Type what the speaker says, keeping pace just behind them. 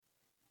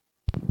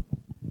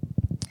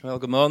Well,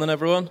 good morning,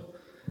 everyone.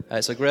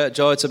 It's a great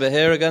joy to be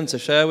here again to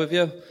share with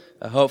you.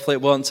 Hopefully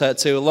it won't take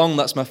too long.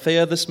 That's my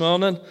fear this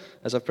morning.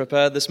 As I've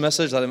prepared this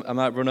message, I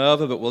might run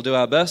over, but we'll do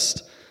our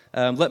best.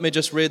 Let me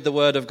just read the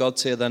Word of God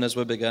to you then as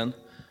we begin.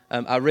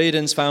 Our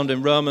reading's found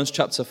in Romans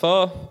chapter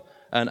 4,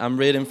 and I'm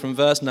reading from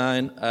verse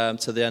 9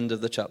 to the end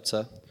of the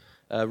chapter.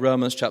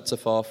 Romans chapter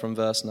 4 from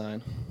verse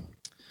 9.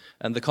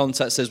 And the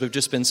context is we've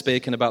just been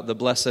speaking about the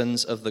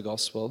blessings of the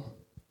gospel.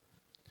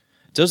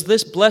 Does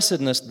this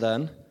blessedness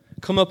then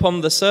come upon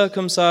the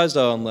circumcised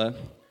only,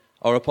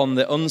 or upon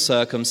the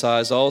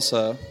uncircumcised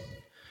also?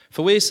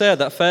 For we say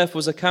that faith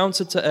was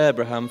accounted to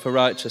Abraham for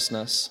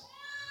righteousness.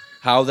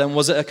 How then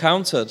was it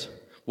accounted?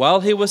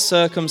 While he was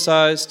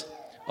circumcised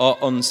or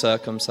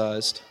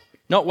uncircumcised?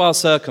 Not while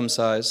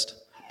circumcised,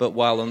 but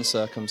while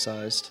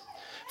uncircumcised.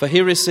 For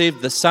he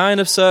received the sign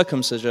of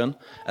circumcision,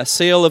 a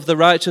seal of the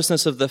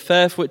righteousness of the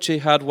faith which he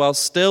had while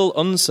still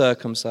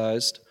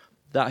uncircumcised,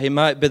 that he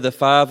might be the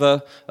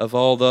father of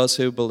all those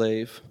who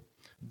believe,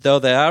 though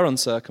they are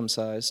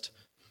uncircumcised,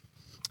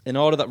 in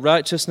order that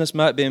righteousness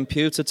might be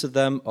imputed to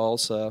them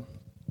also,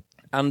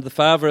 and the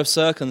father of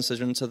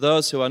circumcision to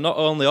those who are not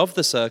only of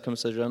the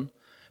circumcision,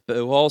 but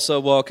who also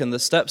walk in the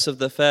steps of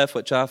the faith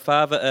which our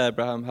father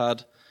Abraham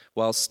had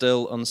while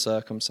still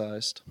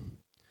uncircumcised.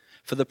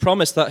 For the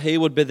promise that he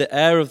would be the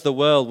heir of the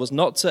world was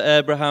not to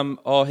Abraham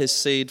or his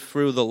seed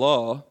through the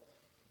law,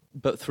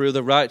 but through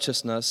the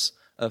righteousness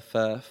of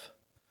faith.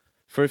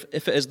 For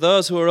if it is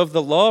those who are of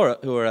the law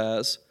who are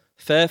heirs,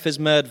 faith is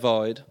made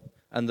void,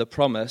 and the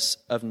promise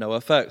of no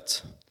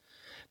effect.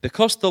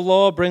 Because the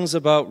law brings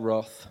about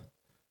wrath,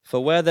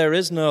 for where there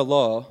is no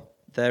law,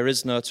 there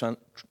is no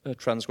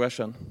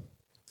transgression.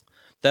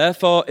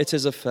 Therefore it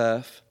is of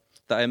faith,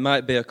 that it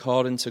might be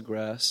according to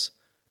grace,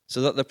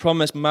 so that the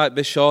promise might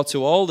be sure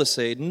to all the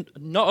seed,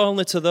 not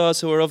only to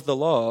those who are of the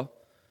law,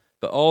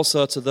 but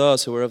also to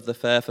those who are of the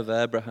faith of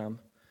Abraham,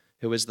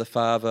 who is the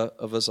father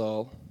of us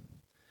all.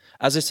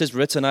 As it is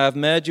written, I have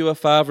made you a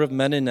father of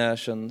many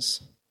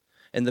nations,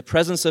 in the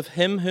presence of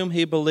him whom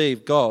he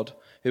believed, God,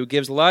 who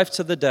gives life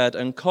to the dead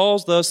and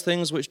calls those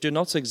things which do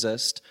not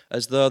exist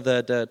as though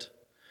they're dead,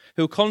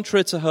 who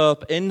contrary to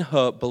hope, in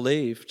hope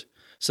believed,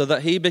 so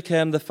that he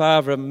became the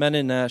father of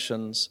many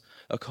nations,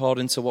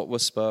 according to what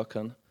was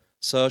spoken,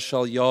 so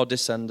shall your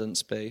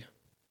descendants be.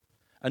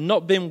 And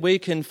not being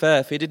weak in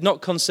faith, he did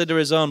not consider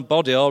his own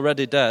body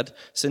already dead,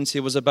 since he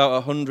was about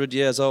 100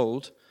 years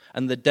old,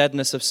 and the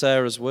deadness of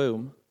Sarah's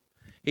womb.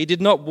 He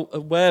did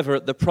not waver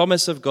at the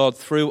promise of God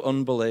through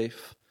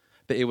unbelief,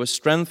 but he was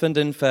strengthened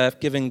in faith,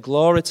 giving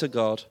glory to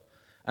God,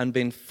 and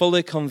being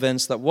fully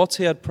convinced that what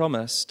he had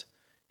promised,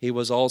 he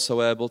was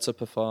also able to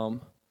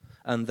perform,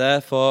 and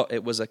therefore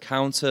it was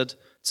accounted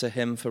to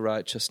him for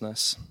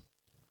righteousness.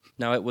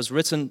 Now it was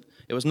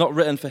not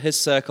written for his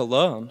sake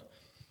alone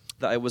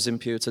that it was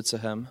imputed to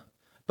him,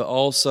 but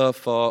also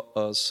for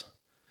us.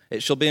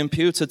 It shall be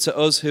imputed to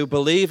us who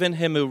believe in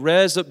him who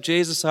raised up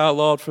Jesus our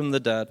Lord from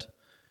the dead,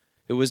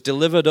 who was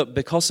delivered up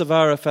because of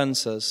our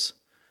offences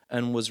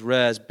and was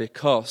raised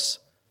because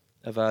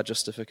of our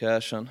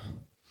justification.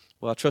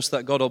 Well, I trust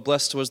that God will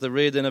bless to us the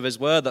reading of his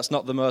word. That's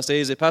not the most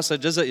easy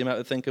passage, is it? You might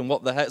be thinking,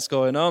 what the heck's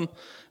going on?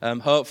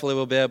 Hopefully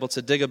we'll be able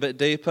to dig a bit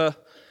deeper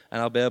and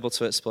I'll be able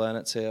to explain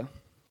it to you.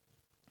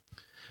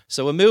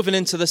 So we're moving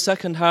into the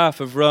second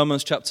half of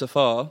Romans chapter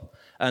 4,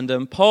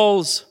 and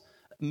Paul's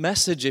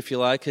message, if you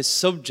like, his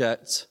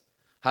subject,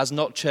 has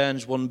not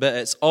changed one bit.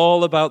 It's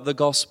all about the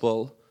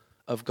gospel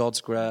of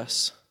God's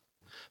grace.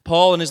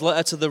 Paul in his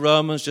letter to the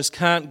Romans just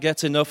can't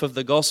get enough of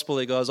the gospel.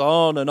 He goes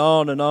on and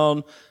on and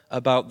on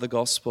about the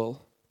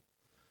gospel.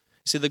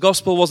 See, the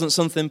gospel wasn't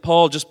something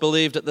Paul just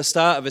believed at the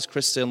start of his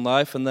Christian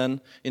life and then,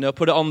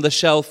 put it on the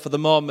shelf for the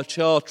more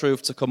mature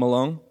truth to come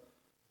along.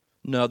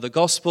 No, the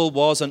gospel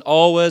was and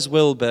always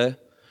will be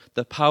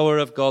the power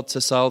of God to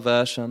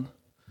salvation.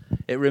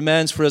 It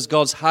remains for us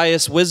God's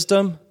highest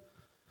wisdom,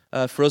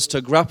 for us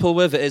to grapple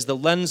with. It is the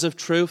lens of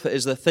truth. It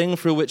is the thing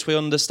through which we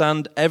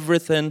understand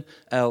everything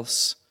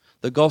else.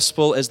 The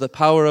gospel is the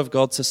power of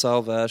God to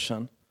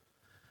salvation.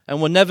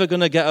 And we're never going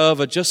to get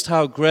over just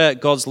how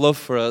great God's love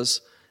for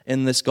us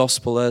in this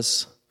gospel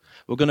is.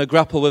 We're going to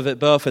grapple with it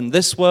both in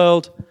this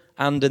world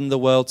and in the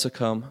world to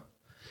come.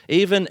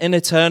 Even in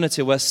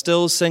eternity, we're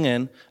still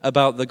singing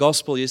about the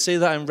gospel. You see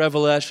that in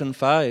Revelation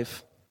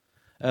 5.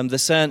 The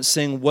saints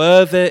sing,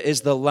 "Worthy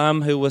is the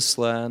Lamb who was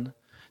slain,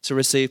 to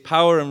receive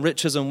power and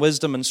riches and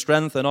wisdom and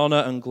strength and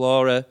honor and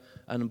glory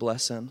and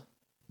blessing."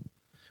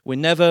 We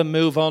never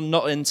move on,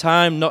 not in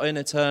time, not in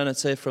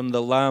eternity, from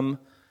the Lamb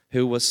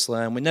who was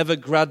slain. We never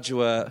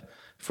graduate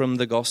from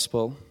the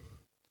gospel.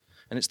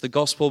 And it's the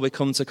gospel we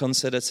come to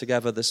consider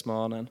together this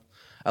morning.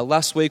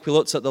 Last week we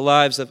looked at the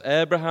lives of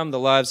Abraham, the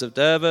lives of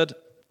David,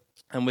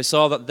 and we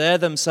saw that they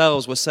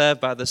themselves were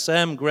saved by the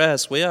same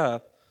grace we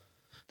are.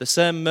 The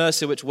same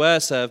mercy which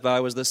we're saved by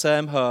was the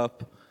same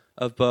hope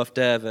of both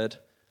David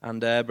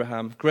and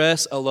Abraham.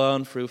 Grace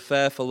alone, through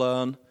faith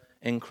alone,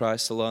 in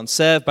Christ alone,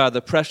 saved by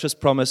the precious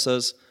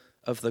promises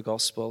of the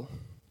gospel.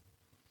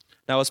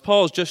 Now, as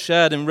Paul's just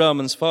shared in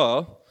Romans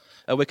 4,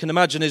 We can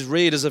imagine his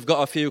readers have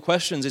got a few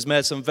questions. He's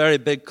made some very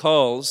big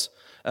calls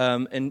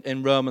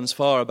in Romans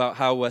 4 about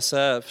how we're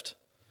saved.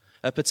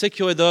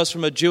 Particularly those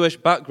from a Jewish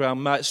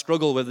background might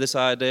struggle with this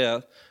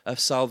idea of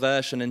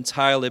salvation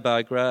entirely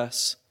by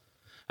grace.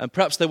 And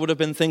perhaps they would have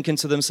been thinking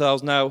to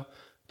themselves, now,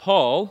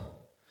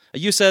 Paul,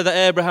 you say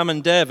that Abraham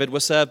and David were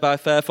saved by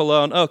faith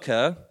alone,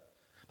 okay,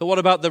 but what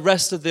about the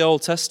rest of the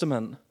Old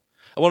Testament?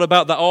 And what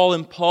about that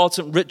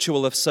all-important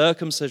ritual of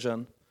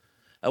circumcision?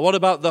 And what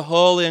about the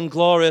holy and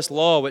glorious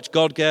law which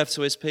God gave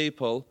to his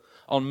people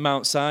on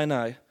Mount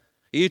Sinai?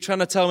 Are you trying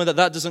to tell me that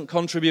that doesn't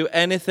contribute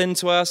anything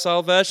to our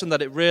salvation,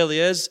 that it really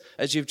is,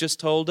 as you've just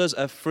told us,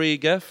 a free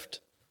gift?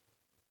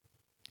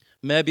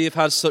 Maybe you've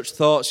had such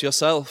thoughts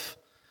yourself.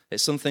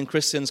 It's something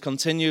Christians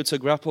continue to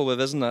grapple with,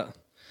 isn't it?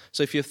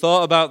 So if you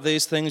thought about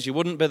these things, you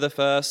wouldn't be the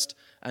first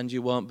and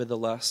you won't be the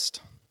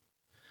last.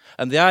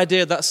 And the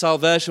idea that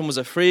salvation was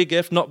a free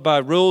gift, not by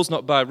rules,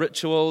 not by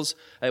rituals,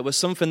 it was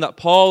something that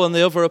Paul and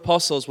the other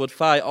apostles would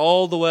fight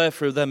all the way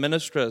through their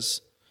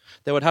ministries.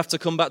 They would have to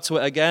come back to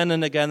it again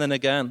and again and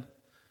again.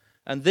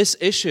 And this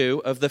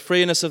issue of the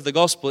freeness of the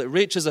gospel, it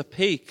reaches a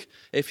peak,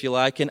 if you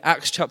like, in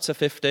Acts chapter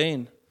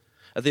 15.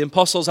 The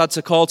apostles had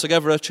to call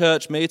together a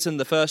church meeting,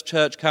 the first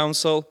church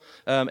council,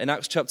 in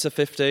Acts chapter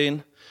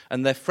 15,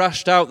 and they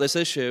thrashed out this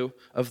issue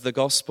of the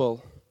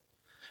gospel.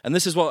 And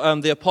this is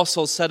what the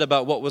apostles said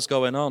about what was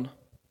going on.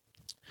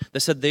 They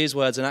said these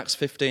words in Acts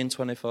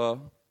 15:24.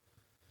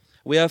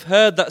 We have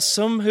heard that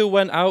some who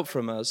went out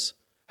from us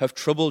have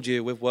troubled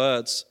you with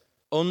words,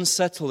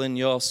 unsettling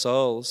your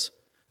souls.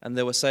 And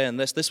they were saying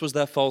this was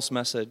their false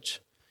message.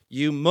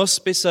 You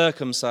must be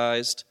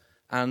circumcised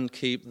and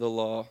keep the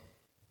law.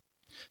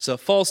 So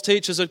false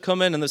teachers had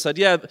come in and they said,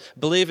 yeah,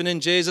 believing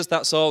in Jesus,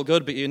 that's all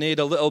good, but you need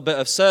a little bit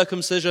of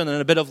circumcision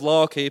and a bit of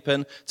law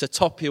keeping to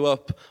top you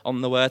up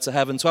on the way to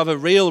heaven, to have a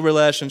real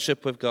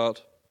relationship with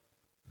God.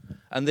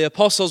 And the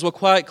apostles were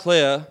quite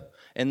clear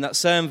in that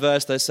same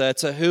verse. They said,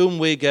 to whom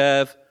we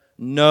gave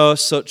no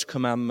such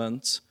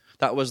commandment.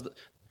 That was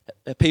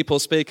people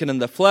speaking in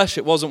the flesh.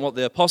 It wasn't what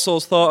the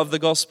apostles thought of the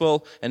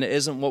gospel, and it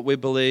isn't what we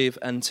believe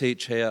and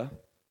teach here.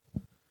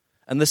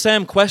 And the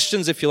same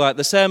questions, if you like,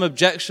 the same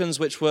objections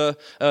which were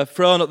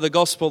thrown at the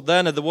gospel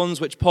then are the ones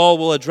which Paul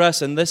will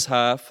address in this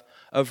half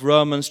of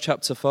Romans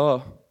chapter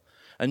 4.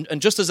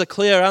 And just as a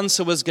clear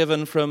answer was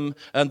given from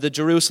the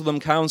Jerusalem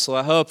Council,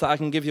 I hope that I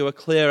can give you a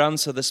clear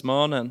answer this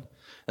morning.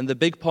 And the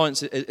big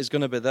point is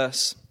going to be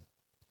this: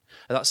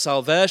 that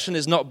salvation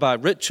is not by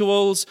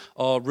rituals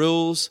or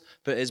rules,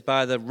 but is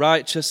by the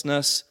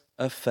righteousness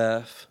of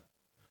faith.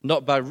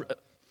 Not by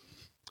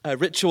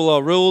ritual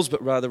or rules,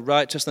 but rather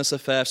righteousness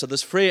of faith. So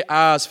there's 3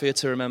 R's for you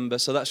to remember,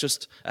 so that's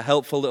just a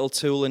helpful little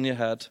tool in your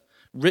head.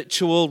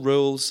 Ritual,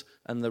 rules,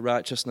 and the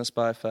righteousness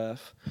by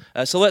faith.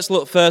 So let's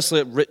look firstly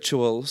at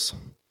rituals.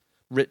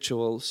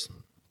 Rituals.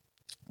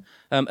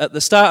 At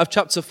the start of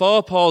chapter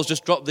 4, Paul's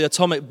just dropped the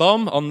atomic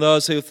bomb on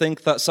those who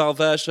think that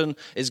salvation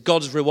is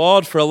God's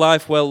reward for a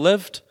life well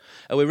lived.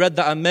 And we read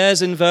that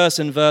amazing verse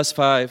in verse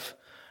 5.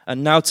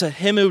 And now to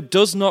him who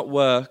does not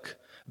work,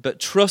 but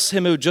trusts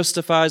him who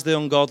justifies the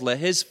ungodly,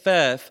 his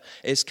faith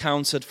is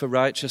counted for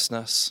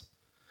righteousness.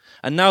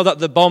 And now that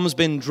the bomb's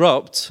been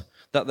dropped,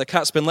 that the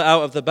cat's been let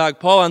out of the bag,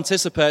 Paul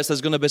anticipates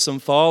there's going to be some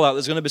fallout,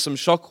 there's going to be some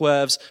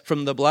shockwaves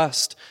from the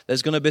blast,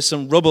 there's going to be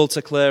some rubble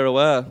to clear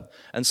away,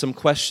 and some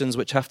questions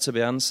which have to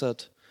be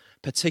answered,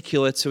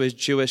 particularly to his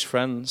Jewish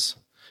friends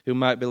who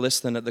might be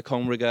listening at the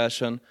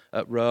congregation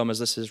at Rome as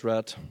this is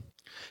read.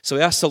 So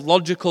he asks a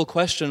logical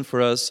question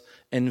for us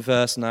in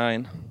verse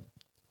 9.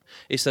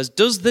 He says,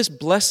 does this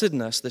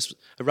blessedness, this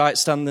right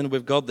standing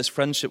with God, this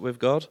friendship with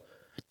God,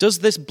 does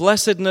this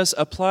blessedness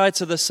apply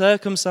to the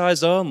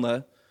circumcised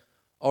only,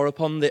 or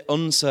upon the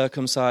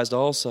uncircumcised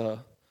also?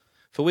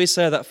 For we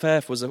say that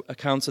faith was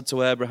accounted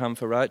to Abraham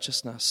for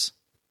righteousness.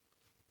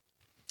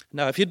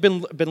 Now, if you'd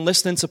been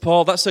listening to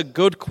Paul, that's a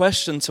good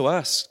question to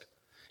ask.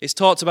 He's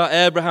talked about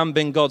Abraham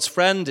being God's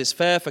friend, his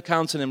faith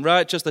accounting him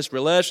righteous, this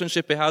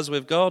relationship he has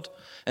with God,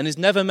 and he's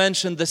never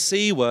mentioned the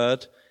C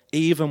word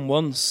even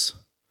once.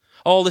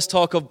 All this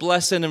talk of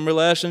blessing and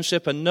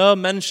relationship and no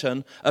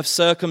mention of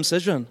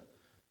circumcision.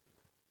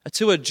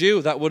 To a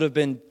Jew, that would have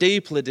been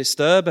deeply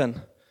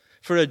disturbing.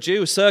 For a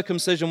Jew,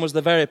 circumcision was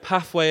the very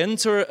pathway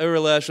into a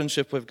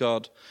relationship with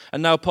God.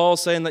 And now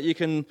Paul's saying that you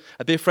can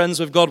be friends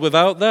with God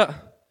without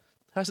that.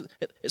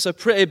 It's a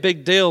pretty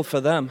big deal for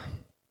them.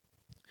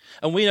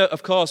 And we know,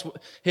 of course,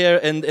 here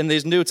in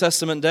these New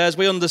Testament days,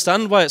 we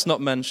understand why it's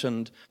not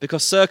mentioned.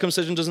 Because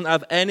circumcision doesn't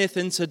have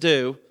anything to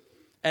do,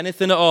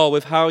 anything at all,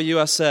 with how you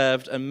are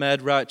saved and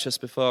made righteous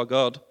before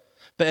God.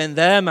 But in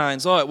their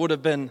minds, it would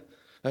have been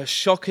a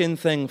shocking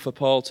thing for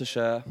Paul to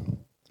share.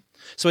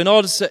 So in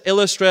order to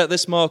illustrate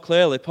this more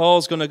clearly,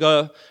 Paul's going to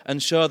go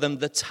and show them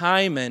the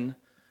timing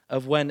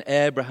of when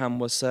Abraham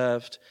was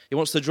saved. He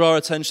wants to draw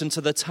attention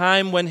to the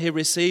time when he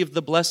received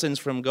the blessings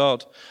from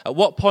God. At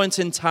what point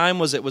in time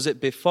was it? Was it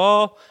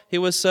before he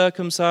was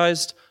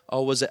circumcised,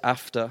 or was it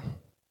after?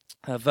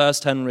 Verse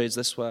 10 reads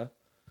this way.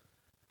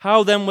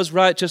 How then was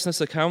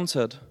righteousness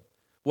accounted?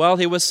 While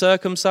he was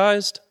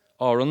circumcised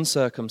or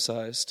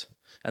uncircumcised?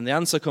 And the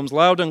answer comes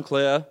loud and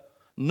clear,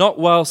 not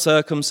while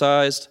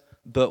circumcised,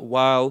 but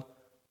while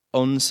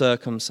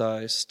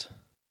uncircumcised.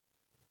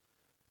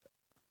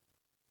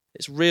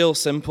 It's real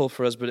simple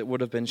for us, but it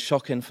would have been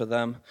shocking for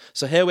them.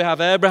 So here we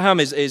have Abraham,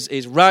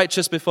 is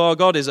righteous before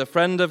God, is a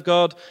friend of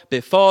God,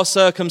 before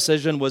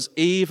circumcision was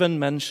even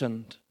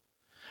mentioned.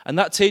 And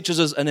that teaches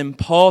us an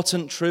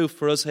important truth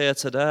for us here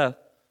today.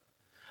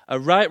 A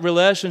right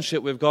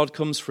relationship with God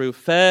comes through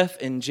faith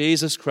in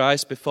Jesus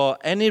Christ before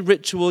any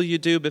ritual you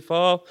do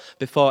before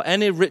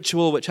any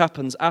ritual which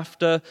happens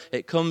after.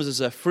 It comes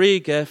as a free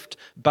gift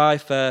by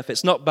faith.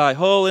 It's not by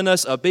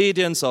holiness,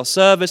 obedience, or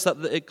service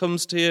that it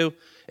comes to you.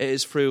 It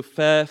is through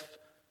faith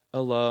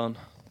alone.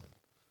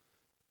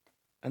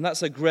 And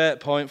that's a great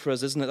point for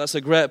us, isn't it? That's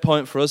a great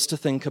point for us to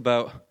think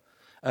about.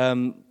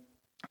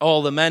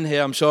 All the men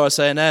here, I'm sure, are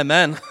saying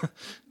amen.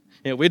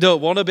 We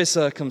don't want to be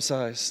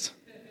circumcised.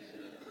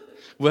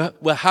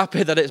 We're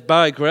happy that it's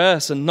by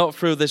grace and not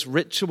through this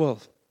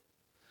ritual.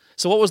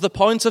 So what was the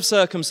point of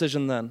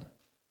circumcision then?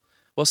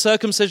 Well,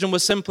 circumcision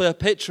was simply a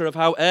picture of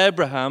how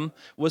Abraham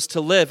was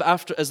to live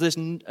as this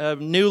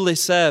newly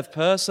saved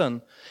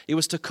person. He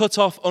was to cut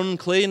off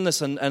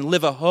uncleanness and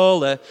live a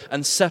holy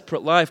and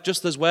separate life,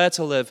 just as we're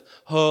to live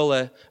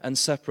holy and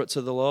separate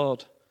to the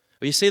Lord.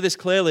 Well, you see this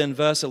clearly in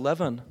verse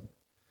 11.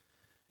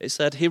 It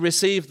said, he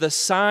received the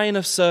sign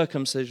of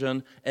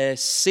circumcision, a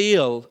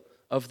seal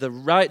of the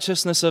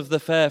righteousness of the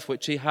faith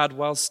which he had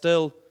while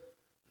still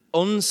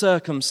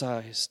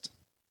uncircumcised.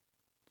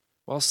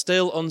 While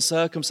still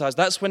uncircumcised.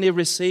 That's when he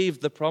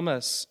received the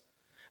promise.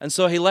 And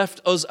so he left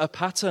us a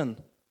pattern.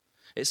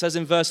 It says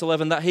in verse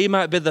 11 that he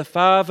might be the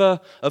father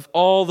of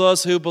all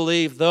those who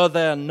believe, though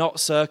they are not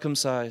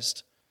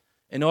circumcised,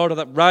 in order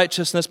that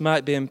righteousness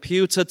might be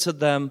imputed to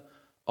them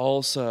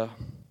also.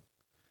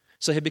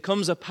 So he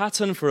becomes a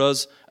pattern for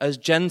us as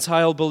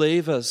Gentile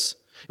believers.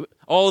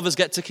 All of us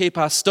get to keep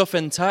our stuff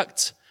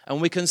intact,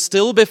 and we can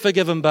still be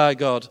forgiven by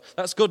God.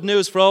 That's good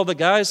news for all the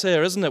guys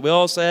here, isn't it? We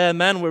all say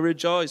amen, we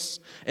rejoice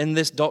in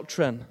this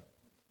doctrine.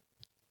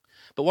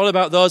 But what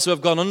about those who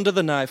have gone under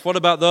the knife? What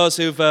about those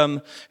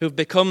who've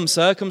become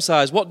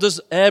circumcised? What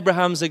does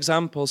Abraham's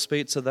example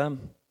speak to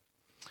them?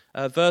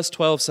 Verse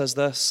 12 says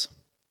this.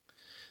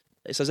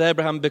 It says,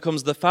 Abraham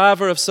becomes the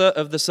father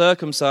of the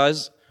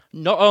circumcised,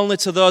 not only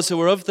to those who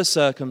are of the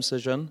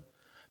circumcision,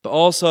 but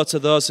also to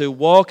those who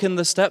walk in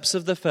the steps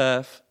of the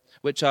faith,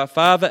 which our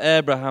father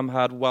Abraham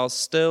had while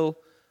still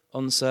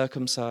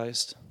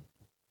uncircumcised.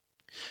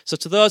 So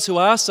to those who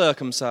are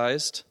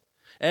circumcised,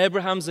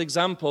 Abraham's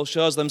example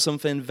shows them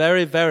something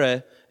very,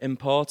 very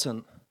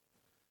important.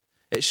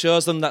 It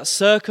shows them that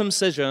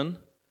circumcision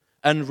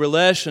and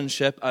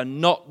relationship are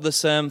not the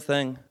same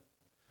thing.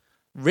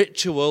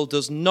 Ritual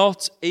does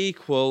not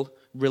equal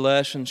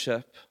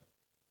relationship.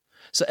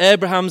 So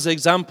Abraham's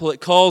example,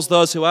 it calls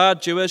those who are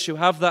Jewish, who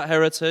have that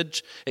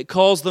heritage, it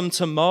calls them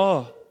to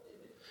more.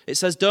 It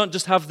says don't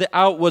just have the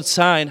outward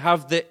sign,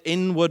 have the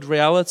inward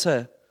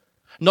reality.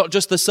 Not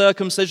just the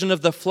circumcision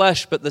of the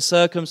flesh, but the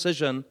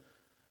circumcision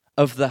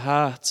of the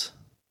heart.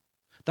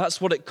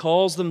 That's what it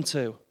calls them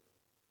to.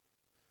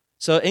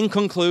 So in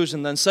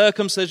conclusion then,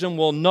 circumcision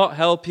will not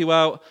help you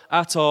out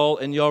at all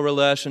in your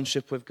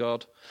relationship with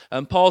God.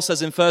 And Paul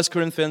says in 1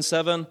 Corinthians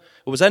 7,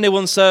 was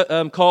anyone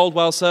called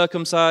while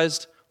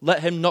circumcised?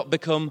 Let him not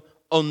become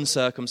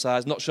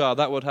uncircumcised. Not sure how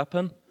that would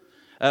happen.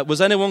 Was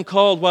anyone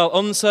called while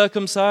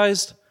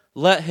uncircumcised?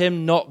 Let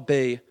him not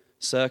be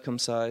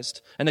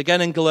circumcised. And again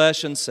in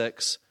Galatians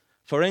 6,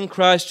 for in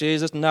Christ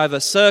Jesus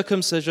neither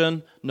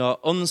circumcision nor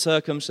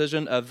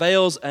uncircumcision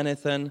avails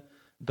anything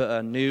but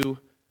a new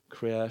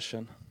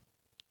creation.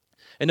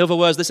 In other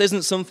words, this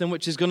isn't something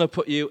which is going to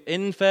put you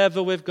in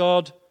favor with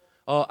God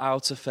or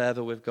out of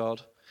favor with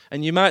God.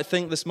 And you might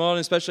think this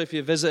morning, especially if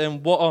you're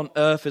visiting, what on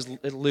earth is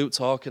Luke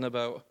talking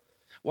about?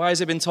 Why has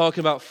he been talking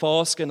about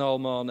foreskin all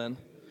morning?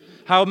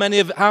 How many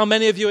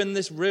of you in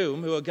this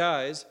room who are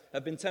guys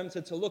have been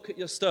tempted to look at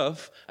your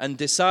stuff and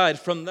decide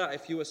from that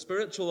if you are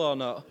spiritual or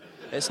not?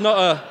 It's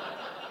not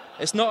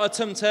a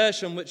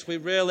temptation which we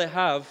really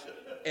have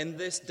in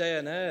this day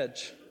and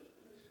age.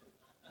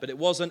 But it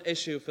was an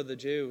issue for the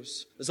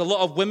Jews. There's a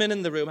lot of women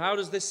in the room. How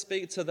does this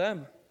speak to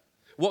them?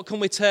 What can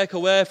we take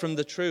away from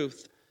the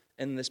truth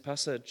in this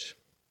passage?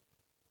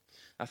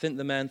 I think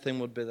the main thing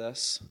would be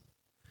this.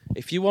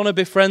 If you want to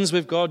be friends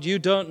with God, you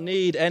don't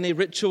need any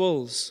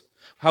rituals.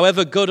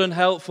 However good and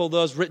helpful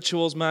those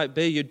rituals might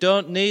be, you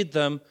don't need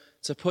them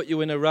to put you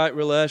in a right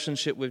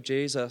relationship with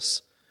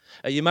Jesus.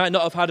 You might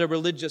not have had a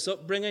religious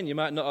upbringing. You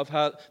might not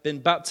have been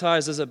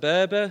baptized as a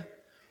baby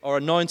or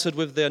anointed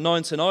with the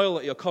anointing oil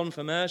at your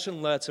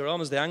confirmation later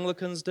on, as the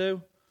Anglicans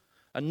do.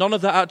 And none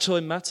of that actually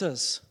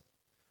matters.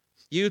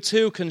 You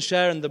too can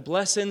share in the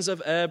blessings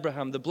of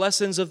Abraham, the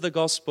blessings of the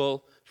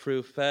gospel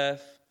through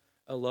faith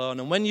alone.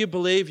 And when you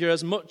believe, you're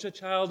as much a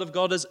child of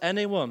God as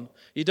anyone.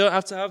 You don't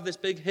have to have this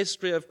big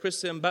history of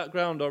Christian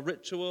background or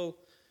ritual.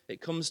 It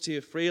comes to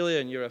you freely,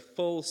 and you're a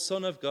full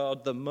son of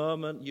God the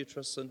moment you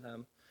trust in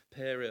him,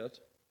 period.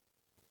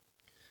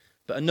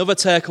 But another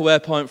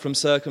takeaway point from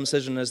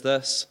circumcision is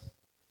this.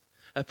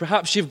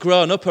 Perhaps you've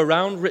grown up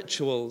around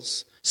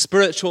rituals,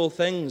 spiritual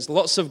things,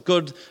 lots of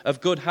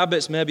good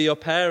habits maybe your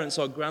parents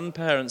or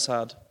grandparents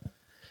had.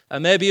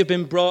 Maybe you've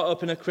been brought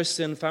up in a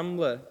Christian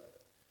family.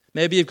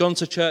 Maybe you've gone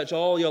to church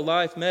all your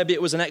life. Maybe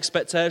it was an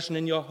expectation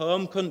in your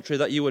home country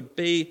that you would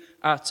be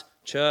at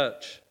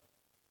church.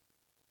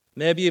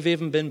 Maybe you've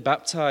even been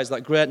baptized,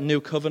 that great new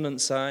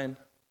covenant sign.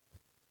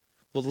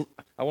 Well,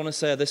 I want to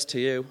say this to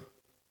you.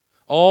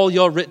 All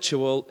your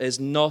ritual is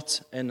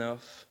not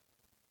enough.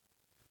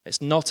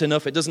 It's not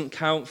enough. It doesn't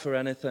count for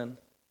anything.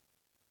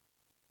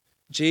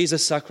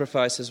 Jesus'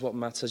 sacrifice is what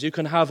matters. You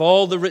can have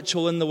all the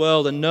ritual in the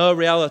world and no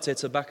reality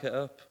to back it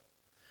up.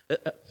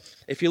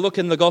 If you look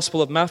in the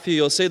Gospel of Matthew,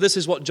 you'll see this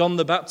is what John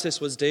the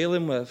Baptist was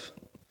dealing with.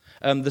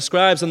 The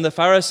scribes and the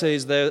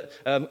Pharisees, they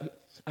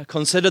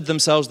considered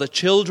themselves the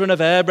children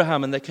of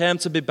Abraham, and they came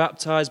to be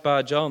baptized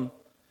by John.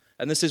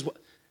 And this is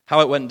how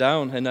it went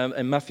down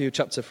in Matthew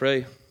chapter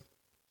 3.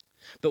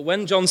 But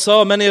when John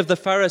saw many of the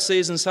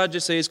Pharisees and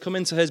Sadducees come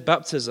into his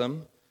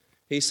baptism,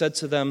 he said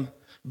to them,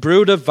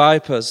 "Brood of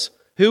vipers,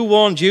 who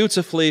warned you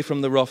to flee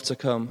from the wrath to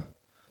come?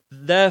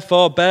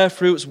 Therefore bear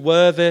fruits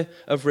worthy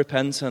of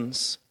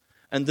repentance.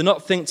 And do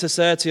not think to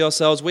say to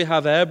yourselves, 'We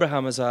have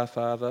Abraham as our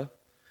father.'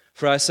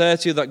 For I say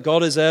to you that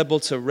God is able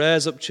to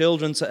raise up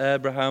children to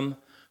Abraham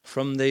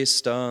from these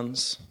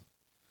stones."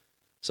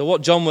 So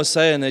what John was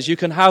saying is, you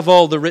can have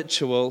all the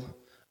ritual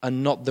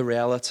and not the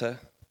reality.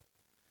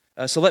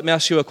 So let me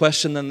ask you a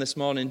question then this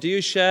morning. Do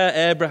you share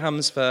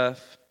Abraham's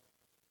faith?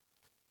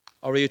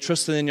 Or are you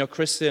trusting in your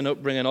Christian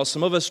upbringing or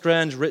some other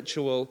strange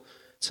ritual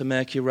to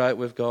make you right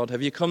with God?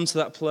 Have you come to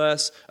that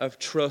place of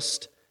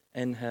trust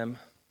in him?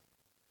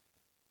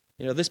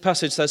 You know, this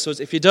passage says to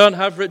us, if you don't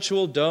have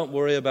ritual, don't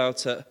worry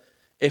about it.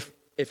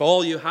 If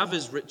all you have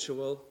is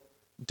ritual,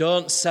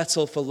 don't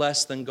settle for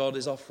less than God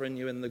is offering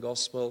you in the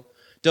gospel.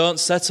 Don't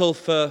settle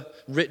for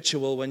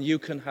ritual when you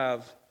can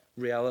have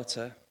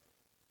reality.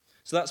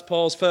 So that's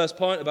Paul's first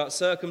point about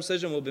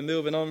circumcision. We'll be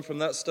moving on from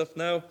that stuff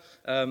now.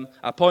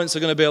 Our points are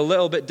going to be a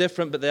little bit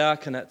different, but they are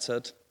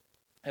connected.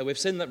 We've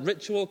seen that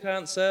ritual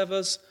can't save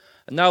us.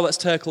 And now let's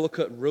take a look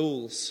at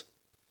rules.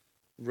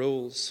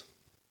 Rules.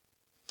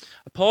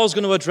 Paul's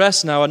going to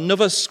address now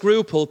another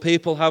scruple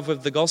people have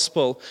with the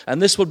gospel.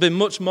 And this would be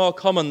much more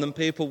common than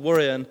people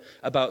worrying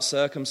about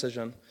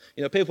circumcision.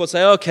 You know, people would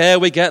say, okay,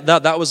 we get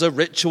that. That was a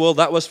ritual.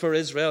 That was for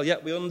Israel. Yeah,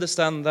 we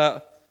understand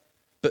that.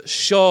 But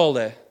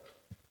surely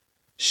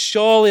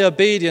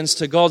obedience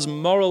to God's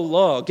moral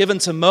law given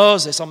to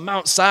Moses on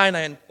Mount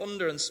Sinai in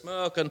thunder and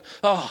smoke and,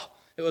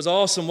 it was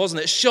awesome,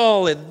 wasn't it?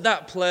 Surely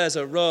that plays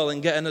a role in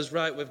getting us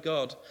right with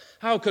God.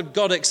 How could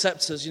God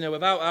accept us,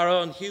 without our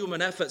own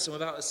human efforts and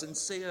without a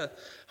sincere,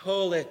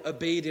 holy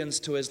obedience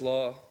to his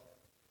law?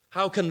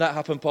 How can that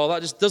happen, Paul?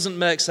 That just doesn't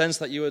make sense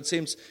that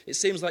it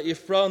seems like you've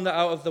thrown that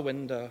out of the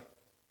window,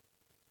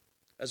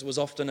 as was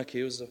often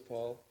accused of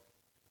Paul.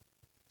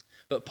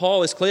 But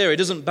Paul is clear, he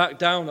doesn't back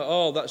down at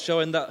all. That's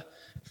showing that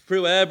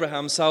through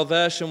Abraham,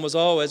 salvation was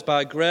always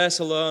by grace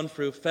alone,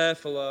 through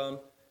faith alone,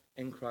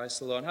 in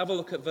Christ alone. Have a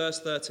look at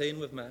verse 13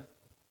 with me.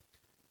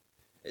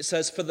 It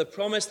says, "For the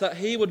promise that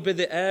he would be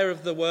the heir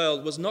of the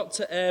world was not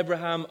to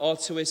Abraham or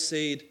to his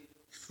seed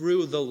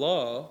through the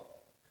law,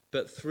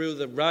 but through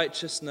the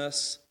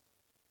righteousness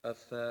of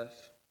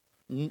faith."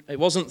 It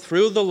wasn't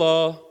through the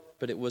law,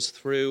 but it was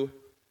through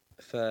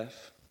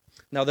faith.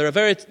 Now, there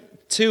are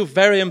two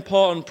very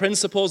important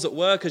principles at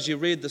work as you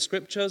read the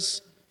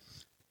scriptures.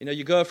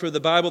 You go through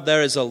the Bible,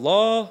 there is a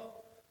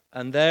law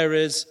and there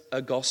is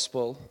a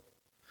gospel.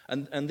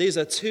 And these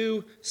are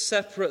two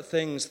separate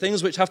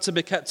things which have to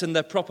be kept in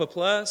their proper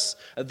place.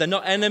 They're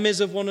not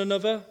enemies of one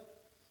another.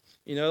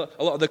 A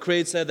lot of the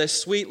creeds say they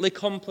sweetly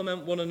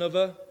complement one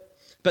another,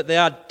 but they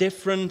are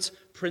different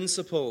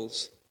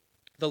principles.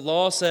 The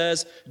law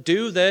says,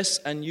 do this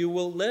and you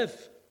will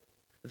live.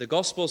 The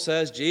gospel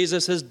says,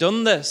 Jesus has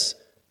done this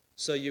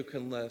so you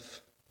can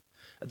live.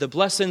 The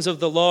blessings of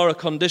the law are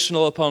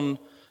conditional upon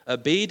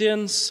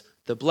obedience.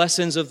 The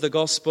blessings of the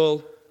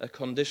gospel are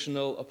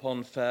conditional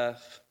upon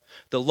faith.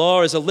 The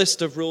law is a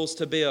list of rules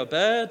to be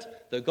obeyed.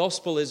 The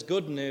gospel is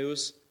good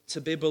news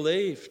to be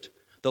believed.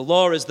 The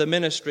law is the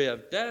ministry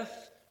of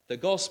death. The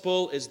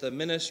gospel is the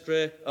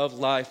ministry of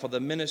life, or the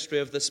ministry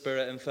of the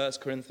Spirit in 1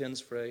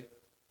 Corinthians 3.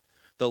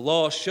 The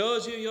law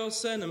shows you your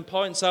sin and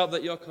points out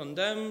that you're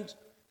condemned.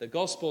 The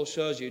gospel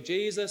shows you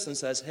Jesus and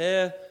says,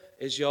 here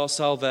is your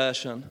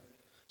salvation.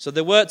 So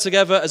they work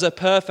together as a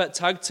perfect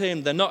tag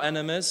team. They're not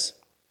enemies.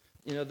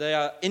 They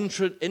are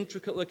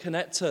intricately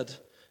connected.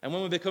 And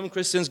when we become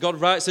Christians,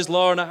 God writes his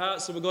law in our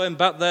hearts, so we're going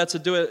back there to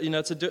do it,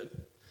 to do it,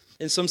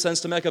 in some sense,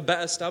 to make a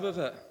better stab of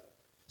it.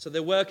 So they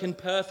work in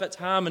perfect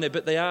harmony,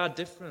 but they are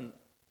different.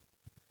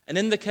 And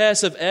in the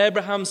case of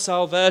Abraham's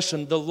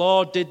salvation, the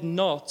law did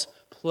not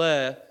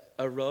play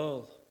a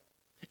role.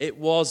 It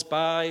was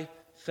by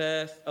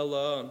faith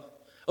alone.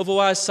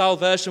 Otherwise,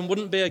 salvation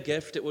wouldn't be a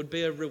gift, it would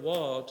be a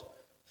reward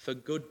for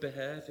good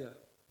behavior.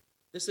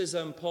 This is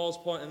Paul's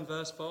point in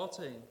verse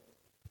 14.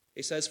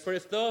 He says, "For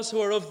if those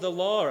who are of the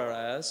law are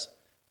heirs,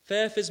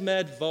 faith is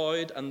made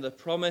void and the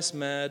promise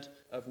made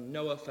of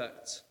no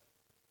effect.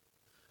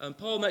 And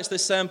Paul makes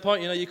this same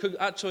point. You could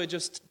actually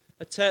just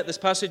take this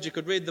passage, you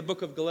could read the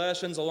book of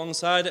Galatians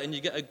alongside it, and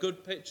you get a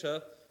good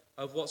picture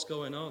of what's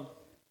going on.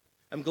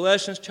 And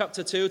Galatians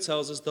chapter 2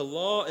 tells us the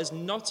law is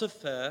not of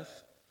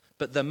faith,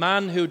 but the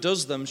man who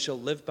does them shall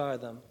live by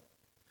them.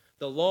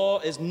 The law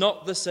is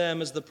not the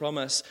same as the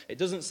promise. It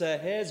doesn't say,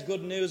 here's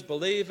good news,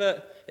 believe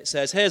it. It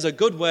says, here's a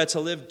good way to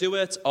live, do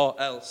it or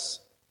else.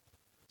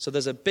 So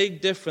there's a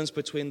big difference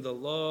between the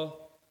law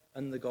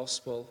and the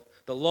gospel.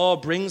 The law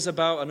brings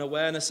about an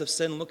awareness of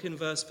sin. Look in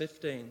verse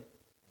 15.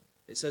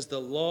 It says the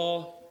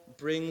law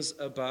brings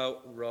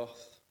about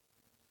wrath.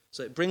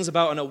 So it brings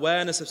about an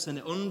awareness of sin.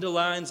 It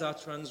underlines our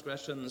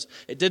transgressions.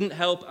 It didn't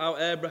help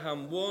out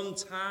Abraham one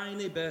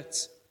tiny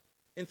bit.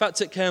 In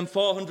fact, it came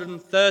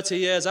 430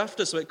 years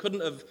after, so it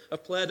couldn't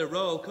have played a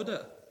role, could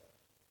it?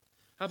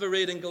 Have a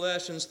read in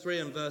Galatians 3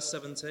 and verse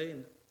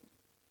 17.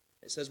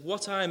 It says,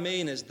 what I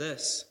mean is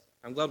this.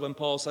 I'm glad when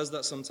Paul says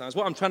that sometimes.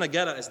 What I'm trying to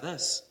get at is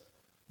this.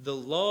 The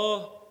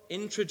law,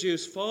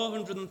 introduced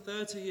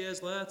 430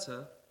 years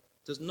later,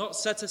 does not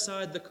set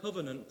aside the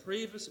covenant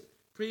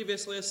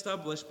previously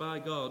established by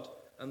God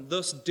and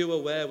thus do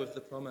away with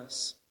the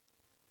promise.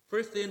 For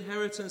if the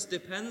inheritance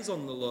depends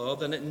on the law,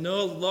 then it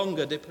no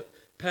longer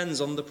depends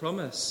on the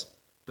promise.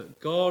 But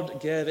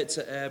God gave it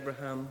to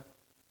Abraham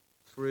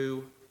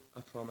through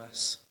a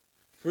promise.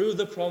 Through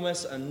the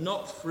promise and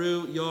not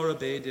through your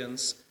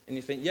obedience. And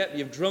you think, yep,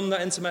 you've drummed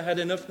that into my head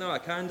enough now, I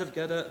kind of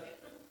get it.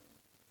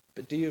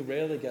 But do you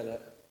really get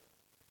it?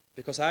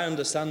 Because I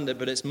understand it,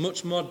 but it's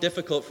much more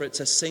difficult for it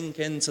to sink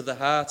into the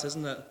heart,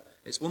 isn't it?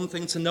 It's one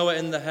thing to know it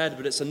in the head,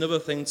 but it's another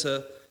thing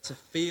to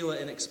feel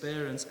it in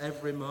experience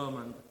every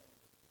moment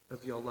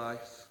of your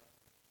life.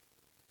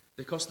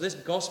 Because this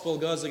gospel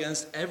goes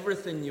against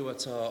everything you were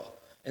taught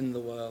in the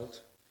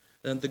world.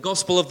 And the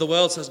gospel of the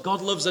world says,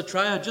 God loves a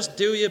triad, just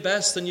do your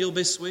best and you'll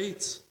be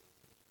sweet.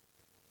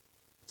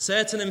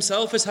 Satan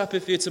himself is happy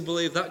for you to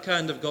believe that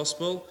kind of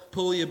gospel.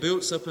 Pull your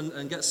boots up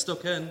and get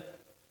stuck in,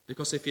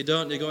 because if you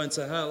don't, you're going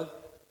to hell.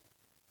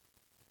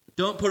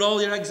 Don't put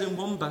all your eggs in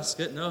one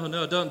basket.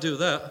 No, don't do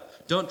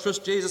that. Don't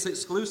trust Jesus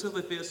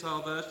exclusively for your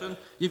salvation.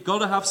 You've got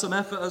to have some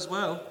effort as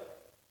well.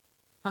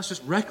 That's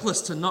just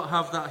reckless to not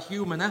have that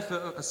human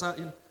effort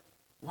aside.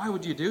 Why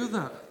would you do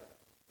that?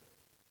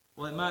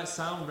 Well, it might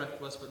sound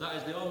reckless, but that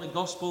is the only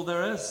gospel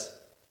there is.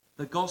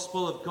 The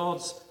gospel of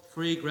God's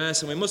free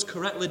grace. And we must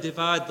correctly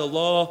divide the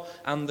law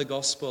and the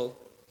gospel.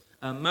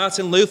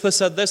 Martin Luther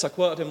said this. I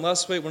quoted him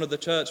last week, one of the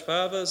church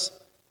fathers.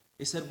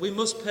 He said, we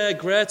must pay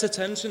great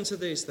attention to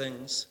these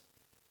things.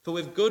 For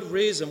with good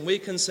reason we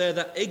can say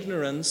that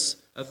ignorance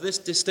of this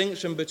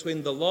distinction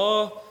between the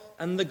law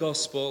and the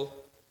gospel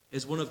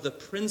is one of the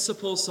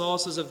principal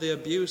sources of the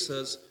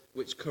abuses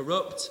which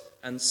corrupt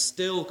and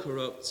still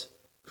corrupt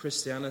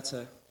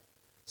Christianity.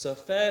 So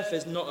faith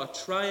is not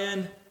a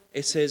trying,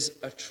 it is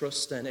a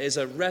trusting. It is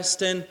a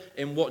resting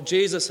in what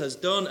Jesus has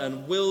done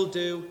and will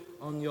do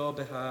on your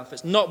behalf.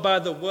 It's not by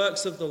the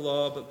works of the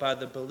law, but by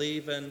the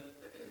believing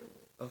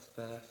of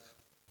faith.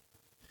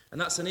 And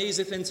that's an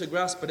easy thing to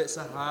grasp, but it's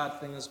a hard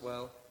thing as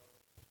well.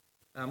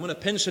 I'm going to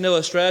pinch an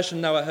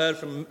illustration now I heard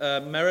from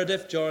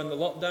Meredith during the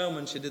lockdown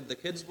when she did the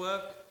kids'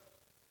 work.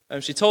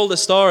 She told a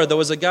story. There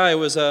was a guy who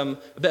was a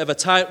bit of a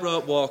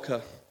tightrope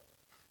walker.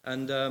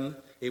 And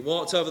he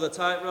walked over the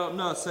tightrope,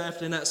 no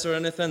safety nets or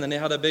anything, and he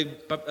had a big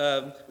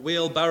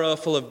wheelbarrow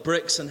full of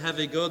bricks and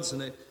heavy goods,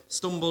 and he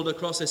stumbled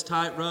across his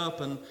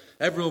tightrope, and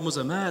everyone was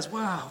amazed.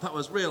 Wow, that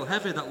was real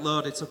heavy, that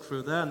load he took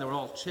through there, and they were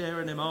all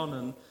cheering him on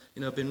and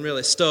been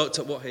really stoked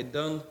at what he'd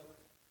done.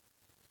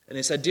 And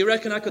he said, do you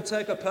reckon I could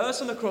take a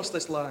person across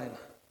this line?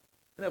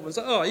 And everyone's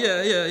like, oh,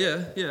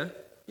 yeah,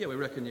 we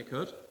reckon you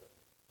could.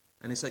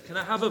 And he said, can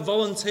I have a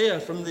volunteer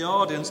from the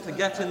audience to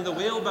get in the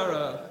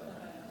wheelbarrow?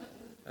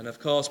 And of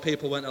course,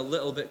 people went a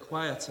little bit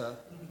quieter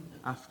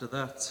after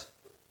that.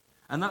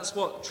 And that's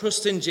what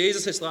trusting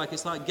Jesus is like.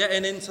 It's like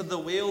getting into the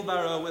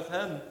wheelbarrow with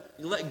him.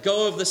 You let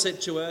go of the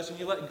situation,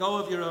 you let go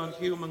of your own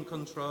human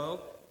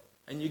control,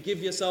 and you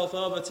give yourself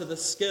over to the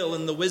skill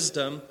and the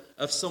wisdom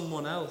of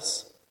someone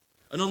else.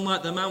 And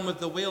unlike the man with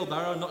the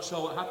wheelbarrow, I'm not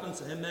sure what happened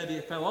to him, maybe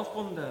he fell off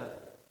one day.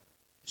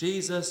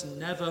 Jesus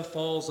never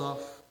falls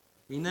off.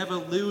 He never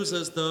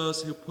loses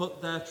those who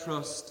put their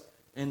trust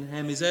in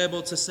him. He's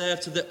able to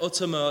save to the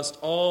uttermost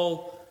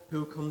all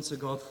who come to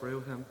God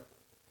through him.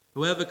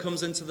 Whoever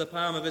comes into the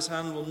palm of his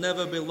hand will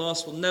never be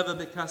lost, will never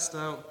be cast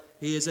out.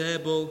 He is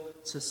able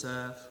to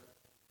save.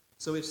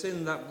 So we've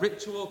seen that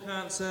ritual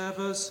can't save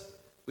us.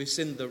 We've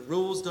seen the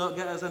rules don't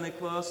get us any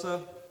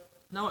closer.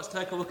 Now let's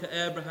take a look at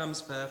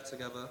Abraham's faith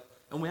together.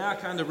 And we are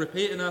kind of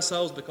repeating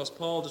ourselves because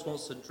Paul just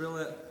wants to drill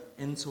it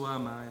into our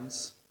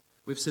minds.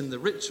 We've seen the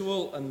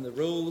ritual and the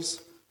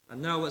rules,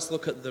 and now let's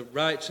look at the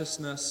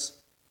righteousness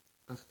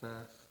of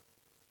faith.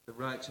 The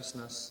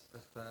righteousness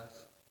of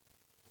faith.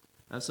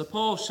 So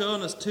Paul's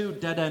shown us two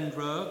dead-end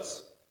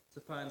roads to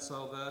find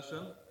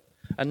salvation.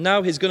 And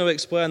now he's going to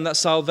explain that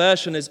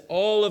salvation is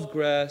all of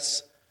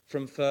grace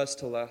from first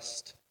to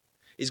last.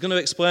 He's going to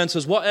explain to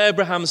us what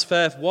Abraham's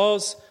faith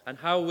was and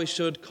how we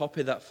should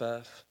copy that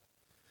faith.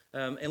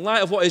 In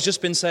light of what he's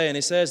just been saying,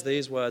 he says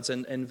these words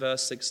in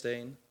verse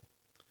 16.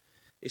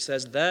 He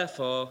says,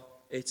 "Therefore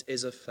it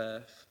is of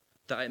faith,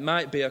 that it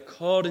might be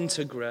according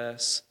to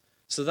grace,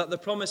 so that the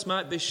promise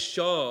might be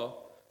sure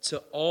to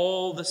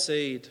all the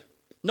seed,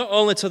 not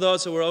only to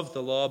those who were of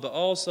the law, but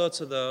also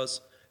to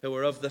those who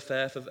were of the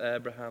faith of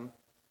Abraham,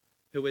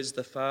 who is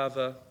the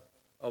father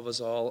of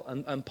us all."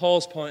 And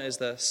Paul's point is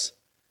this: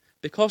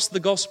 because the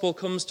gospel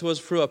comes to us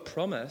through a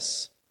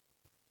promise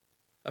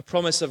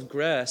of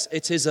grace,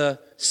 it is a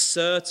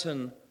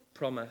certain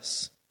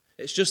promise.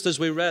 It's just as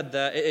we read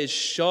there, it is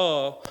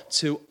sure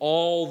to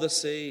all the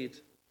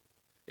seed.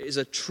 It is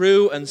a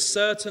true and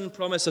certain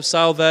promise of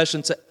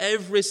salvation to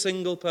every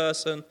single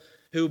person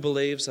who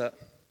believes it.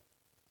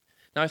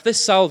 Now, if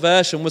this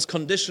salvation was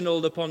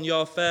conditional upon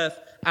your faith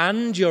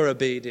and your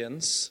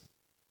obedience,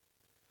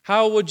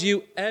 how would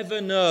you ever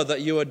know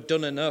that you had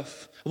done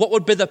enough? What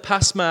would be the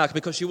pass mark?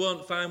 Because you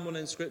won't find one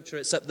in Scripture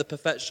except the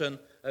perfection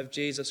of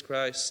Jesus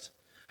Christ.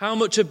 How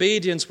much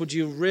obedience would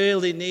you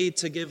really need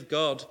to give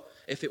God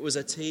if it was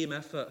a team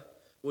effort?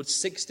 Would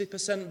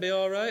 60% be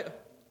all right?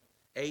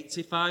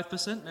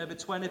 85%? Maybe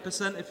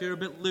 20% if you're a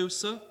bit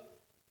looser?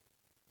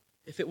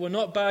 If it were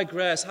not by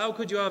grace, how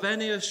could you have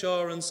any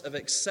assurance of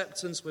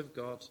acceptance with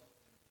God?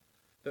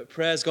 But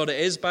praise God, it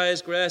is by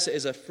His grace, it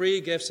is a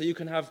free gift, so you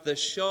can have the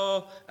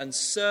sure and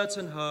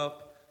certain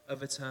hope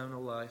of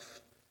eternal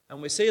life.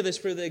 And we see this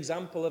through the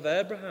example of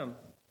Abraham.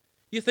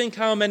 You think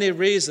how many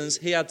reasons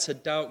he had to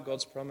doubt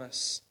God's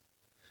promise.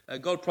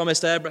 God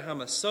promised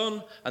Abraham a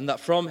son, and that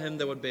from him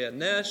there would be a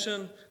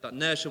nation. That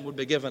nation would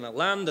be given a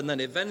land, and then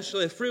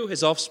eventually, through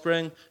his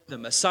offspring, the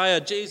Messiah,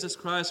 Jesus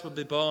Christ, would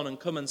be born and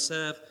come and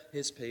save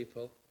his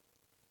people.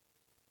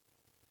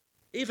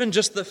 Even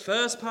just the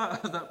first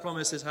part of that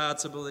promise is hard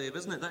to believe,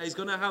 isn't it? That he's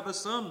going to have a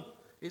son.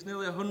 He's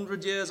nearly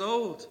 100 years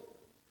old.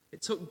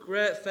 It took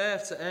great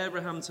faith to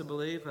Abraham to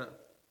believe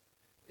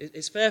it.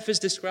 His faith is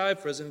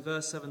described for us in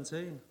verse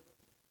 17.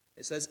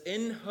 It says,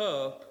 "In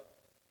hope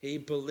he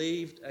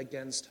believed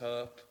against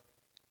hope,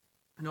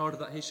 in order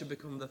that he should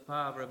become the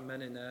father of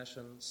many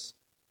nations."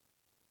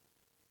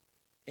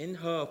 In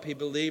hope he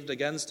believed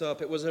against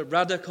hope. It was a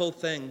radical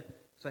thing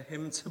for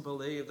him to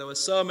believe. There were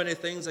so many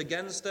things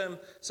against him,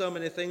 so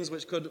many things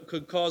which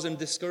could cause him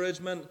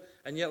discouragement.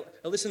 And yet,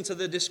 listen to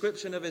the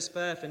description of his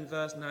faith in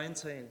verse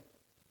 19.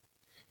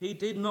 He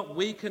did not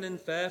weaken in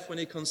faith when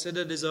he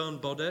considered his own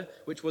body,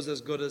 which was as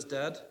good as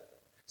dead,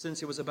 since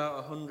he was about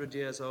 100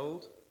 years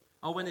old,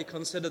 or when he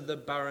considered the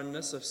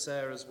barrenness of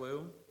Sarah's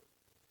womb.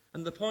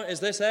 And the point is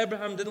this: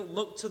 Abraham didn't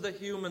look to the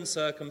human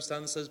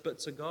circumstances, but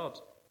to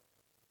God.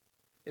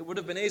 It would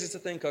have been easy to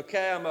think,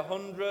 okay, I'm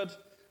 100,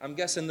 I'm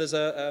guessing there's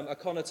a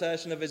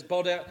connotation of his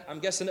body. I'm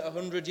guessing at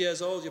 100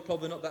 years old, you're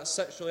probably not that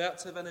sexually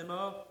active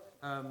anymore.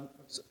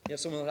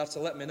 Someone will have to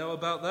let me know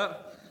about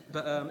that.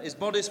 But his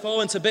body's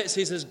fallen to bits,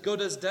 he's as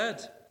good as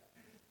dead.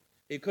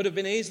 He could have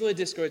been easily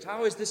discouraged.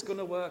 How is this going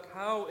to work?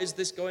 How is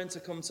this going to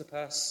come to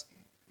pass?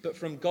 But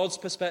from God's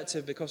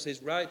perspective, because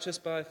he's righteous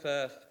by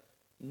faith,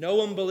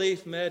 no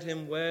unbelief made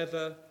him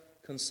waver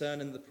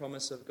concerning the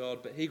promise of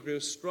God. But he grew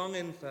strong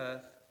in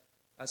faith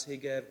as he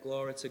gave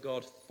glory to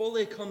God,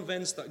 fully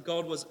convinced that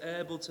God was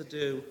able to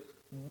do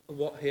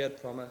what he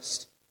had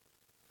promised.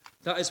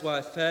 That is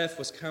why faith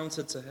was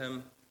counted to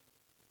him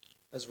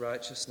as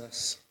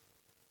righteousness.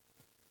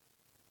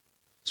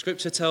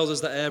 Scripture tells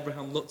us that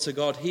Abraham looked to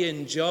God. He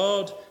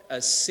endured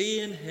as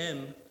seeing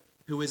him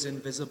who is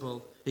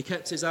invisible. He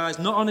kept his eyes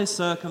not on his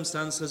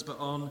circumstances, but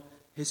on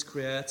his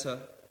Creator.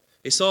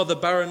 He saw the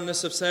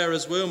barrenness of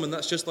Sarah's womb, and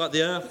that's just like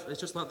the earth. It's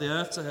just like the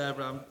earth to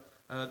Abraham.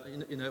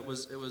 It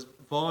was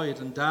void,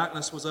 and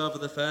darkness was over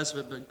the face of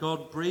it, but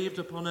God breathed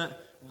upon it,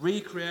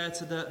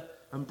 recreated it,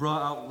 and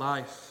brought out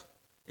life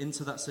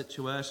into that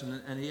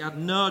situation. And he had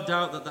no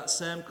doubt that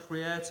same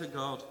Creator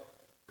God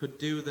could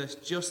do this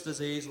just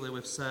as easily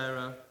with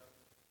Sarah,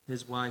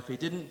 his wife. He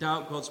didn't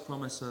doubt God's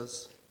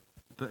promises,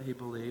 but he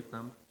believed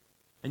them.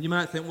 And you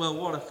might think, well,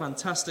 what a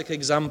fantastic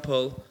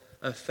example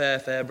of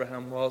faith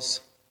Abraham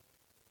was.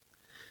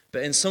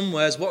 But in some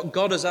ways, what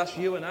God has asked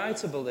you and I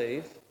to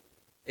believe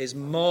is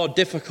more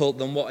difficult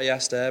than what he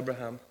asked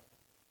Abraham.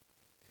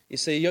 You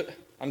see,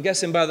 I'm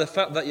guessing by the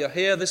fact that you're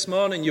here this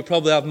morning, you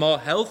probably have more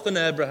health than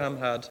Abraham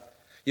had.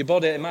 Your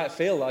body, it might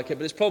feel like it,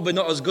 but it's probably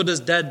not as good as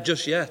dead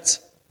just yet.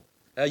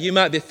 You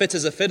might be fit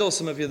as a fiddle,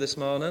 some of you this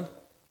morning.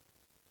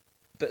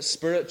 But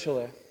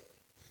spiritually,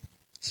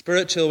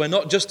 we're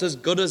not just as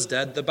good as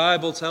dead. The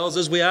Bible tells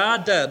us we are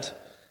dead.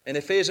 In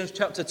Ephesians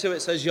chapter 2, it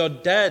says, you're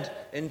dead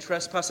in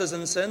trespasses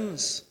and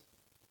sins.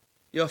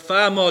 You're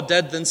far more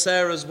dead than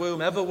Sarah's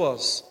womb ever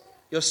was.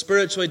 You're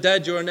spiritually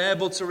dead. You're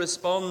unable to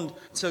respond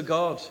to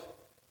God.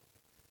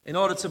 In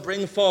order to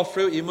bring forth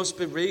fruit, you must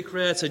be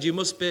recreated. You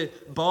must be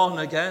born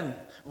again,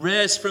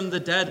 raised from the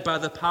dead by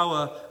the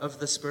power of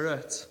the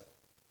Spirit.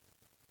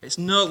 It's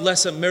no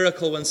less a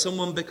miracle when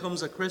someone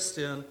becomes a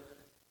Christian.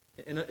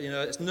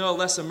 It's no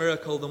less a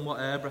miracle than what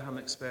Abraham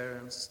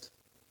experienced.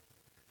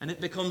 And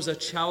it becomes a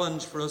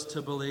challenge for us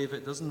to believe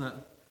it, doesn't it?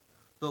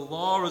 The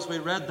law, as we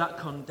read, that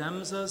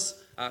condemns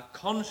us. Our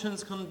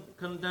conscience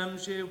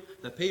condemns you.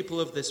 The people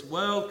of this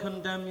world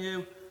condemn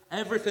you.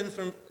 Everything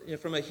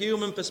from a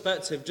human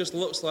perspective just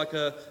looks like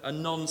a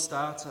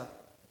non-starter.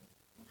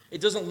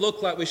 It doesn't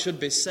look like we should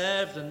be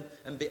saved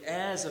and be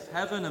heirs of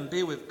heaven and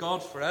be with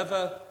God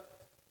forever.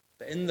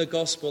 But in the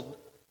gospel,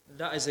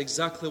 that is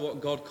exactly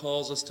what God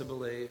calls us to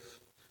believe.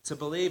 To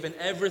believe in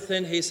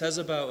everything he says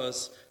about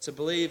us. To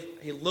believe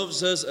he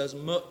loves us as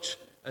much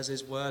as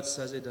his word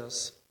says he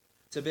does.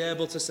 To be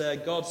able to say,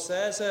 God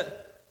says it,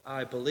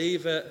 I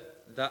believe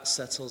it, that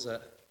settles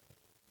it.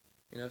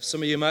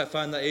 Some of you might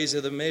find that easier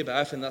than me, but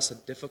I think that's a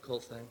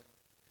difficult thing.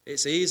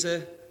 It's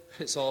easy,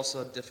 it's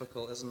also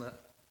difficult, isn't it?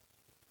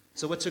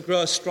 So we're to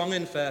grow strong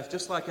in faith,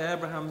 just like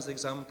Abraham's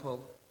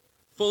example,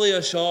 fully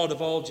assured of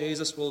all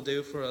Jesus will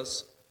do for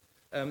us.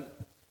 In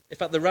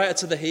fact, the writer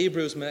to the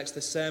Hebrews makes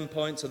the same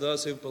point to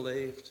those who've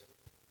believed.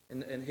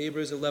 In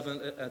Hebrews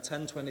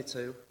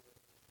 10:22,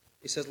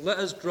 he says, let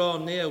us draw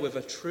near with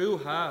a true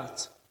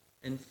heart,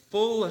 in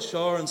full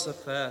assurance of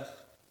faith,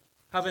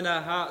 having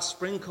our hearts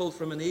sprinkled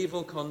from an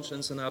evil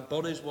conscience and our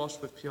bodies washed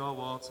with pure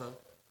water.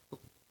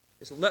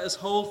 Let us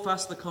hold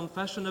fast the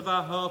confession of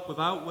our hope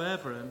without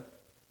wavering,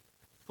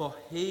 for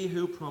he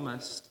who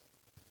promised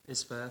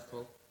is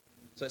faithful.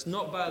 So it's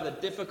not by the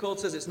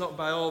difficulties, it's not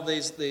by all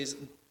these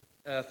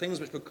things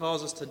which could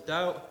cause us to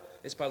doubt.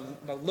 It's by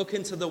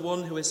looking to the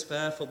one who is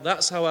faithful.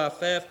 That's how our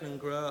faith can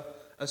grow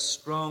as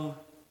strong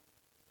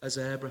as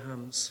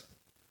Abraham's.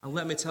 And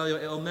let me tell you,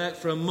 it'll make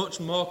for a much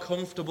more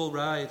comfortable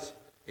ride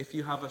if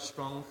you have a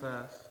strong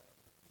faith.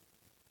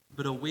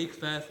 But a weak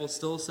faith will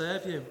still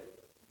save you.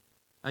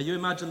 You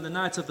imagine the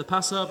night of the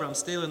Passover. I'm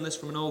stealing this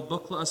from an old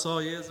booklet I saw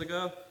years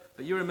ago.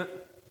 But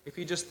if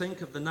you just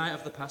think of the night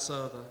of the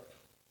Passover,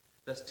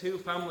 there's two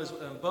families,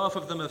 and both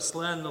of them have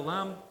slain the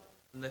lamb,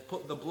 and they've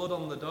put the blood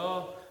on the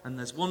door. And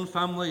there's one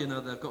family,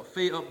 they've got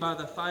feet up by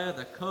the fire,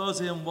 they're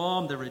cozy and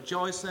warm, they're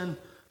rejoicing.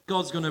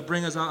 God's going to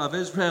bring us out of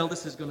Israel.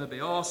 This is going to be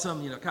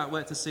awesome. Can't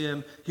wait to see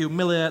him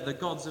humiliate the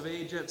gods of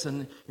Egypt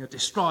and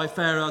destroy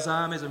Pharaoh's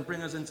armies and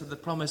bring us into the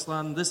promised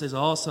land. This is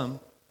awesome.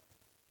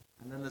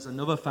 And then there's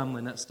another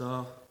family next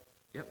door.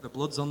 Yep, the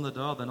blood's on the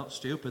door. They're not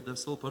stupid. They've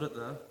still put it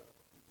there.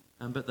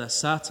 But they're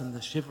sat and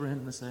they're shivering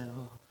and they're saying,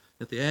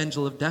 that the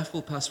angel of death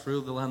will pass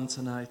through the land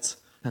tonight.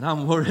 And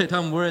I'm worried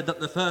that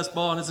the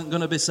firstborn isn't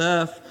going to be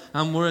safe.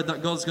 I'm worried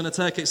that God's going to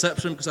take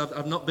exception because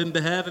I've not been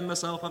behaving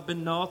myself. I've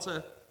been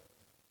naughty.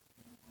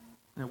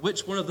 Now,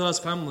 which one of those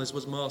families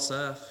was more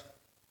safe?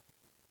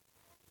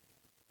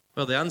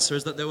 Well, the answer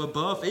is that they were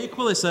both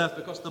equally safe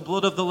because the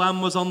blood of the lamb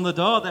was on the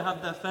door. They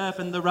had their faith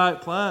in the right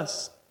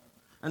place.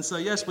 And so,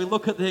 yes, we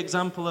look at the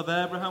example of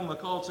Abraham. We're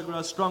called to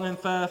grow strong in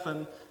faith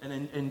and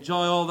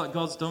enjoy all that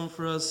God's done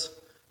for us.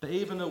 But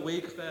even a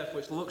weak faith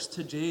which looks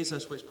to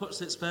Jesus, which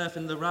puts its faith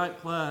in the right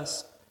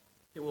place,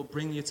 it will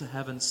bring you to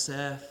heaven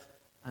safe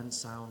and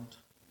sound.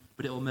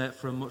 But it will make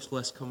for a much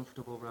less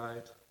comfortable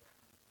ride.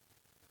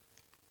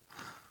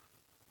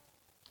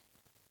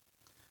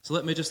 So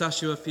let me just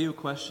ask you a few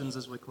questions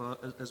as we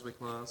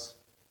close.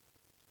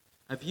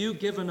 Have you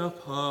given up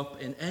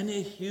hope in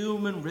any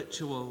human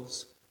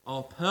rituals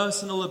or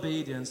personal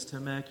obedience to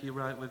make you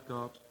right with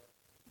God?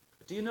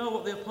 Do you know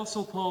what the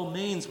Apostle Paul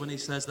means when he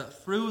says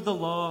that through the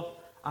law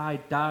I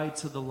died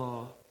to the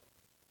law?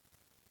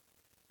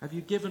 Have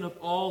you given up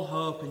all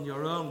hope in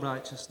your own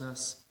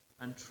righteousness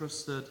and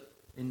trusted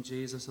in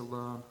Jesus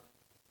alone?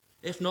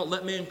 If not,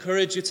 let me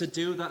encourage you to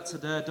do that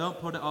today.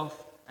 Don't put it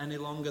off any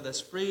longer.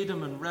 There's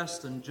freedom and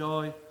rest and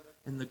joy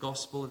in the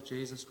gospel of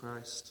Jesus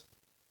Christ.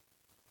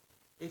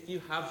 If you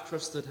have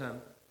trusted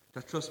him, I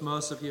trust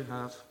most of you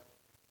have,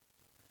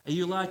 are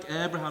you like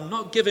Abraham,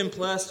 not giving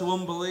place to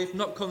unbelief,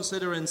 not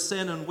considering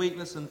sin and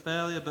weakness and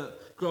failure,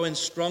 but growing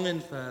strong in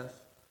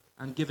faith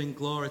and giving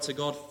glory to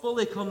God,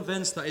 fully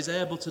convinced that he's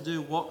able to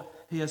do what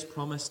he has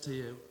promised to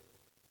you?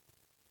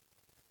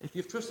 If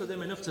you've trusted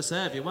him enough to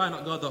save you, why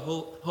not go the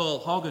whole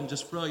hog and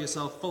just throw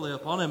yourself fully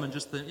upon him and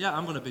just think,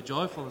 I'm going to be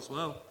joyful as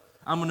well.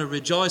 I'm going to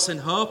rejoice in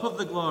hope of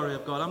the glory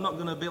of God. I'm not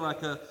going to be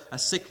like a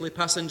sickly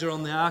passenger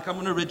on the ark. I'm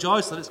going to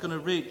rejoice that it's going to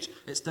reach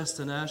its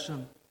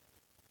destination.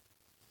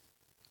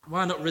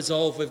 Why not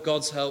resolve with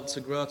God's help to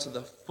grow to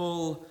the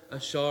full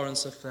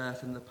assurance of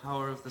faith in the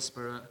power of the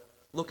Spirit?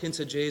 Look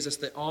into Jesus,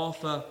 the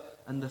author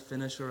and the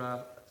finisher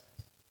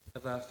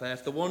of our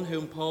faith, the one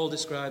whom Paul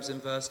describes in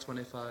verse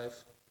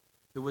 25.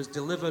 Who was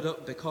delivered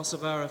up because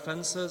of our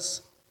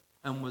offences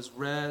and was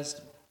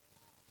raised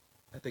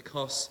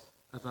because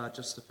of our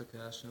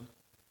justification.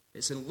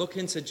 It's in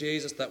looking to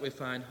Jesus that we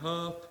find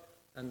hope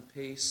and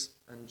peace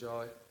and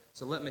joy.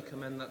 So let me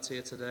commend that to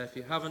you today. If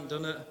you haven't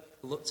done it,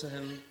 look to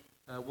him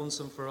once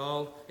and for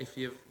all. If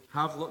you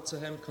have looked to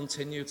him,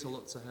 continue to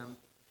look to him,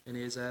 and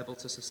he is able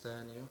to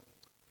sustain you.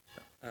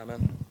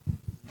 Amen.